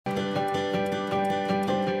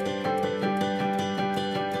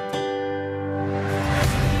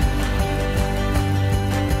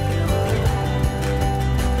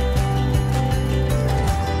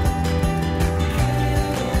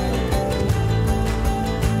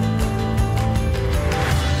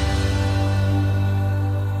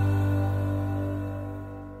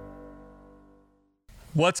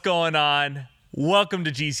What's going on? Welcome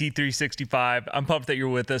to GC365. I'm pumped that you're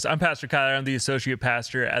with us. I'm Pastor Kyler. I'm the associate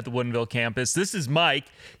pastor at the Woodinville campus. This is Mike.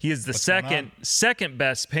 He is the second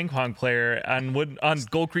best ping pong player on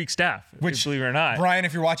Gold Creek staff, which, believe it or not. Brian,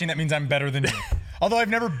 if you're watching, that means I'm better than you. Although I've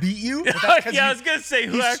never beat you. Yeah, I was gonna say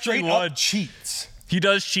who actually won. Cheats. He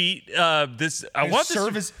does cheat. Can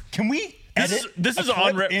we? This is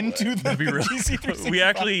on into the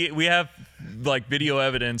GC365. We have like video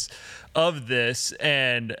evidence of this,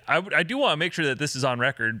 and I do want to make sure that this is on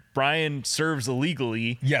record. Brian serves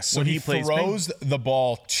illegally. Yes, so when he plays throws the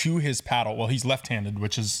ball to his paddle. Well, he's left-handed,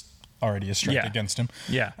 which is already a strike against him.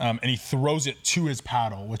 Yeah, and he throws it to his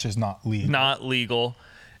paddle, which is not legal. Not legal.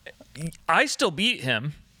 I still beat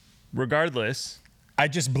him, regardless. I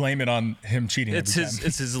just blame it on him cheating. It's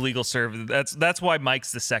his illegal serve. That's why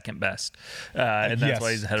Mike's the second best, and that's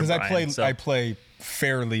why he's ahead of Brian. Because I play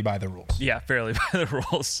fairly by the rules. Yeah, fairly by the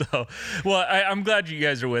rules. So, well, I'm glad you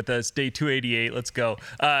guys are with us. Day 288. Let's go.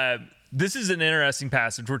 This is an interesting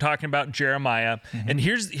passage. We're talking about Jeremiah, and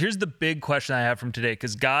here's the big question I have from today.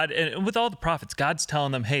 Because God, and with all the prophets, God's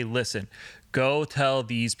telling them, "Hey, listen, go tell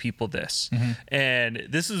these people this." And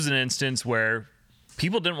this was an instance where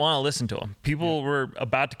people didn't want to listen to him. People were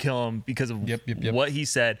about to kill him because of what he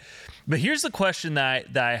said. But here's the question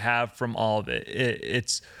that I have from all of it.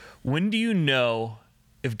 It's, when do you know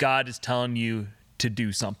if God is telling you to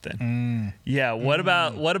do something? Yeah. What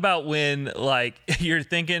about when, like, you're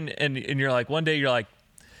thinking and you're like, one day you're like,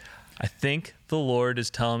 I think the Lord is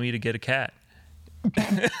telling me to get a cat.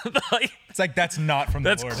 It's like that's not from the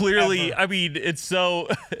Lord. That's clearly, ever. I mean, it's so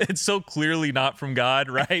clearly not from God,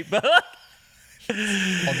 right? But all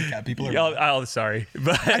the cat people are sorry,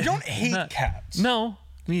 but I don't hate cats. No,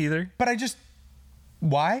 me either. But I just,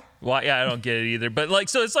 why? Why? Yeah, I don't get it either. But like,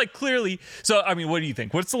 so it's like clearly. So I mean, what do you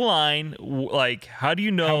think? What's the line? Like, how do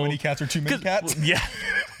you know how many cats are too many cats? Yeah,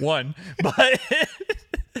 one. But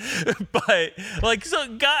like,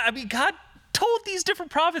 so God told these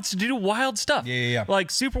different prophets to do wild stuff. Yeah.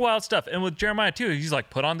 Like super wild stuff. And with Jeremiah too, he's like,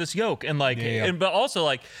 put on this yoke and like, and but also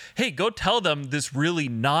like, hey, go tell them this really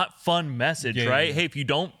not fun message, right? Yeah. Hey, if you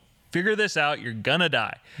don't figure this out, you're gonna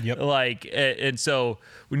die. Like, and so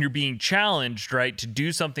when you're being challenged, right, to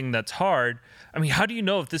do something that's hard, I mean, how do you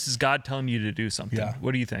know if this is God telling you to do something? Yeah.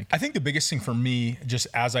 What do you think? I think the biggest thing for me, just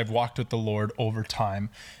as I've walked with the Lord over time,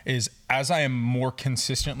 is as I am more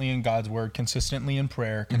consistently in God's word, consistently in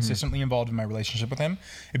prayer, consistently involved in my relationship with him,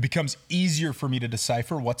 it becomes easier for me to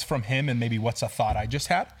decipher what's from him and maybe what's a thought I just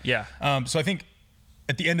had. Yeah. So I think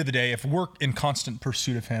at the end of the day, if we're in constant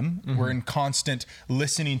pursuit of him, we're in constant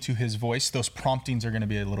listening to his voice, those promptings are going to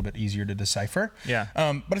be a little bit easier to decipher. Yeah.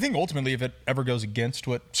 But I think ultimately, if it ever goes against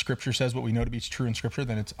what Scripture says, what we know to be true in Scripture,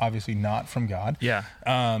 then it's obviously not from God. Yeah.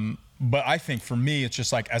 But I think for me, it's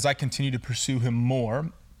just like, as I continue to pursue him more,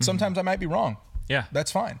 sometimes I might be wrong. Yeah.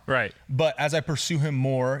 That's fine. Right. But as I pursue him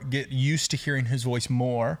more, get used to hearing his voice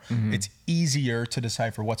more, it's easier to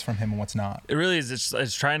decipher what's from him and what's not. It really is.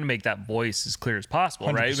 It's trying to make that voice as clear as possible,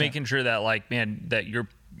 100%. right? Making sure that, like, man, that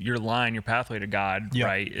your line, your pathway to God,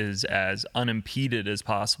 right, is as unimpeded as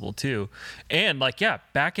possible too. And like,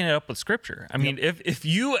 backing it up with Scripture. I mean, if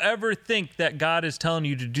you ever think that God is telling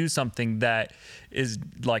you to do something that is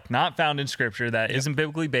like not found in Scripture, that isn't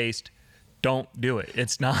biblically based, don't do it.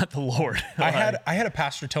 It's not the Lord. I had a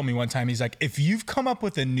pastor tell me one time, he's like, if you've come up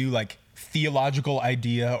with a new like theological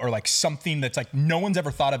idea or like something that's like no one's ever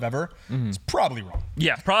thought of ever, it's probably wrong.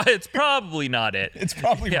 Yeah, it's probably not it. It's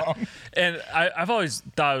probably wrong. And I've always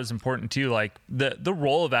thought it was important too, like the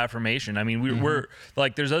role of affirmation. I mean, we're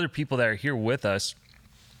like, there's other people that are here with us.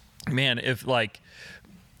 Man, if like,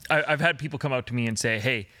 I've had people come up to me and say,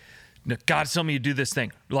 hey, God's telling me to do this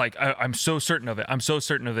thing. Like, I'm so certain of it. I'm so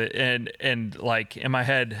certain of it. And like in my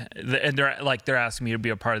head, and they're asking me to be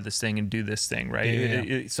a part of this thing and do this thing,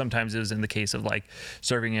 right? Sometimes it was in the case of like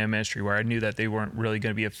serving in a ministry where I knew that they weren't really going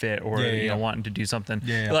to be a fit or you know, wanting to do something.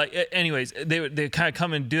 Like, anyways, they kind of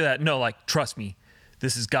come and do that. No, like, trust me,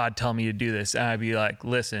 this is God telling me to do this. And I'd be like,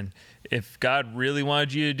 listen, if God really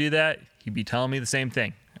wanted you to do that, he'd be telling me the same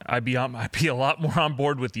thing. I'd be a lot more on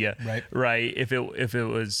board with you, right? If it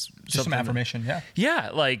was just some affirmation,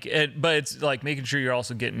 like, but it's like making sure you're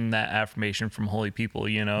also getting that affirmation from holy people.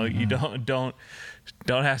 You know, you don't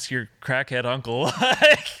ask your crackhead uncle. Like,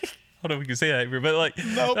 I don't know if we can say that here, but like,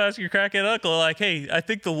 don't ask your crackhead uncle, like, hey, I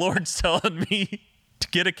think the Lord's telling me to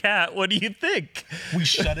get a cat. What do you think? We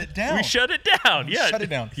shut it down. We shut it down. Shut it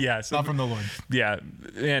down. Yeah. So not from the Lord. Yeah.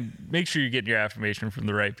 And make sure you're getting your affirmation from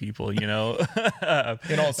the right people, you know.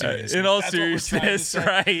 In all seriousness. In all seriousness,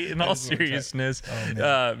 right? In all seriousness.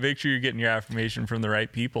 Make sure you're getting your affirmation from the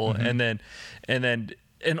right people. And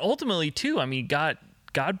ultimately too, I mean, God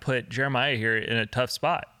put Jeremiah here in a tough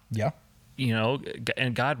spot. Yeah. You know,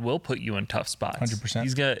 and God will put you in tough spots. 100%.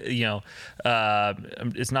 He's gonna, you know,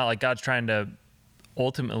 it's not like God's trying to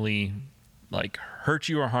ultimately like hurt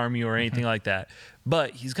you or harm you or anything like that,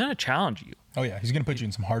 but he's gonna challenge you. Oh yeah, he's going to put you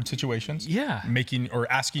in some hard situations. Yeah. Making or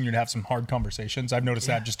asking you to have some hard conversations. I've noticed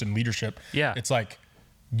that just in leadership. Yeah. It's like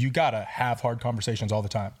you got to have hard conversations all the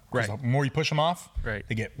time. 'Cause Right. the more you push them off, Right.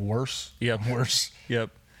 they get worse, Yep. and worse, Yep.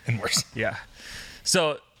 and worse. Yeah.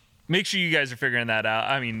 So make sure you guys are figuring that out.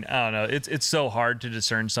 I mean, I don't know. It's so hard to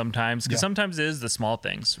discern sometimes because sometimes it is the small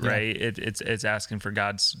things, right? It's asking for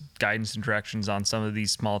God's guidance and directions on some of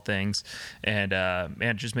these small things, and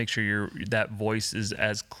man, just make sure that voice is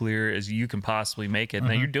as clear as you can possibly make it, and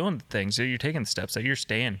that you're doing the things, that you're taking the steps, that you're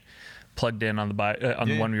staying plugged in on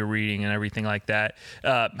the one you're reading and everything like that.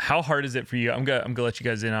 How hard is it for you? I'm gonna let you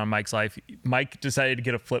guys in on Mike's life. Mike decided to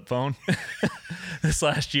get a flip phone this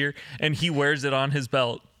last year, and he wears it on his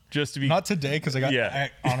belt. Just to be Not today because I got I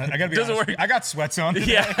gotta be Doesn't honest. work. I got sweats on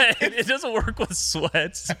today. Yeah, it doesn't work with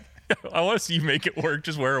sweats. I want to see you make it work.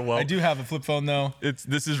 Just wear a well. I do have a flip phone though.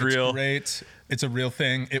 This is real. Great. It's a real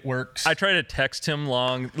thing. It works. I try to text him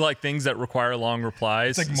things that require long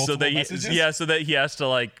replies, It's like multiple so that messages? so that he has to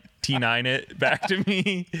like T9 it back to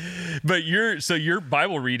me. But your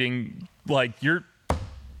Bible reading,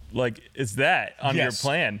 it's that on your Yes.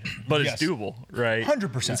 plan, but Yes. it's doable, right?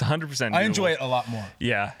 100%. It's 100% doable. I enjoy it a lot more.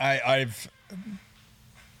 Yeah.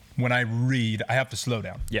 When I read, I have to slow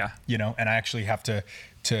down. Yeah. You know, and I actually have to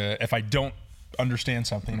if I don't understand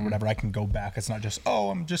something or whatever, I can go back. It's not just,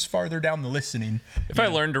 I'm just farther down the listening. If I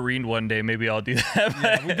learn to read one day, maybe I'll do that.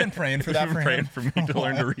 Yeah, we've been praying for that We've for been him. praying for me to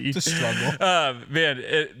learn to read. It's a struggle. Man,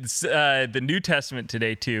 it's the New Testament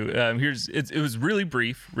today too. It was really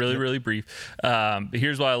brief, really brief. But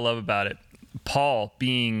here's what I love about it: Paul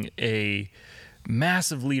being a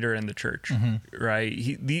massive leader in the church, right?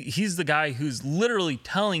 He's the guy who's literally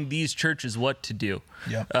telling these churches what to do,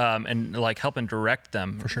 and like helping direct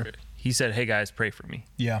them. For sure. He said, "Hey guys, pray for me."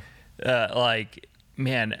 Yeah.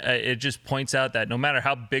 Man, it just points out that no matter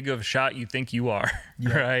how big of a shot you think you are,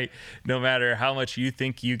 right? No matter how much you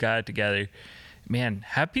think you got it together, man,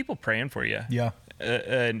 have people praying for you. Yeah.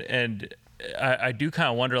 And I do kind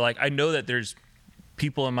of wonder, like, I know that there's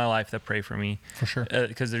people in my life that pray for me. For sure.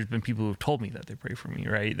 Because there's been people who've told me that they pray for me,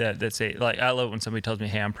 right? That say, like, I love when somebody tells me,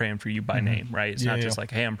 hey, I'm praying for you by name, right? It's not just like,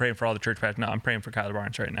 hey, I'm praying for all the church pastors. No, I'm praying for Kyler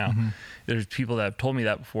Barnes right now. There's people that have told me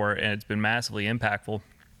that before, and it's been massively impactful.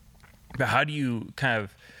 But how do you kind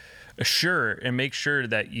of assure and make sure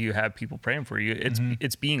that you have people praying for you?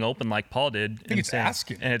 It's being open like Paul did. I think it's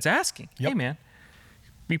asking. And it's asking, Yep. hey, man,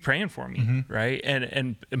 be praying for me, right?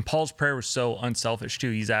 And Paul's prayer was so unselfish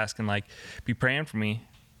too. He's asking, like, be praying for me.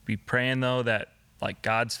 Be praying though that like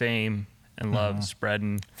God's fame and love is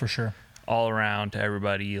spreading For sure. all around to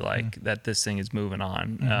everybody, like that this thing is moving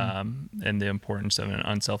on, and the importance of an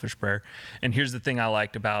unselfish prayer. And here's the thing I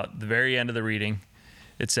liked about the very end of the reading.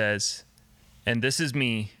 It says, and this is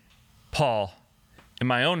me, Paul, in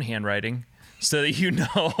my own handwriting, so that you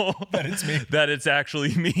know That it's me. that it's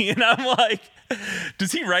actually me. And I'm like,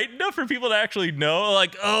 does he write enough for people to actually know?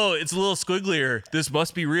 Like, oh, it's a little squigglier. This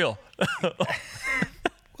must be real.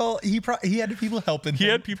 Well, he had people helping. He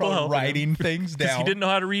had people probably helping writing things Because down. he didn't know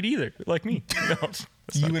how to read either, like me. No, that's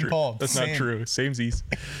You not and true. Paul, That's same. not true. Samesies.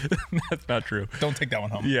 That's not true. Don't take that one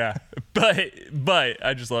home. Yeah, but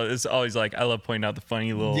I just love. It's always like I love pointing out the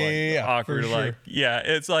funny little awkward for sure.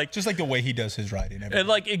 it's like Just like the way he does his writing. and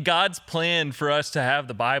like in God's plan for us to have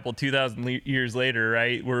the Bible 2,000 years later,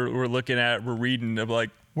 right? We're reading of like.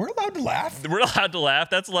 We're allowed to laugh. We're allowed to laugh.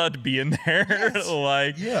 That's allowed to be in there. Yes.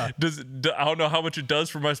 Like, Yeah. I don't know how much it does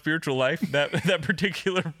for my spiritual life. That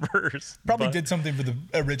particular verse Probably but did something for the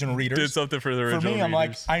original readers. did something for the original. For me, I'm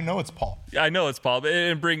like, readers. I know it's Paul. I know it's Paul, but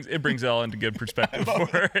it brings it all into good perspective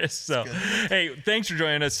for us. So, hey, thanks for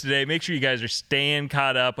joining us today. Make sure you guys are staying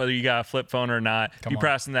caught up, whether you got a flip phone or not. Come You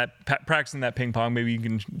on. practicing that ping pong. Maybe you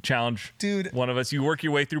can challenge Dude. one of us. You work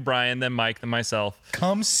your way through Brian, then Mike, then myself.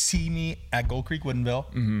 Come see me at Gold Creek Woodinville.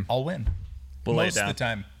 I'll win. We'll lay it Most of down. the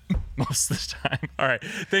time. Most of the time. All right.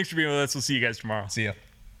 Thanks for being with us. We'll see you guys tomorrow. See ya.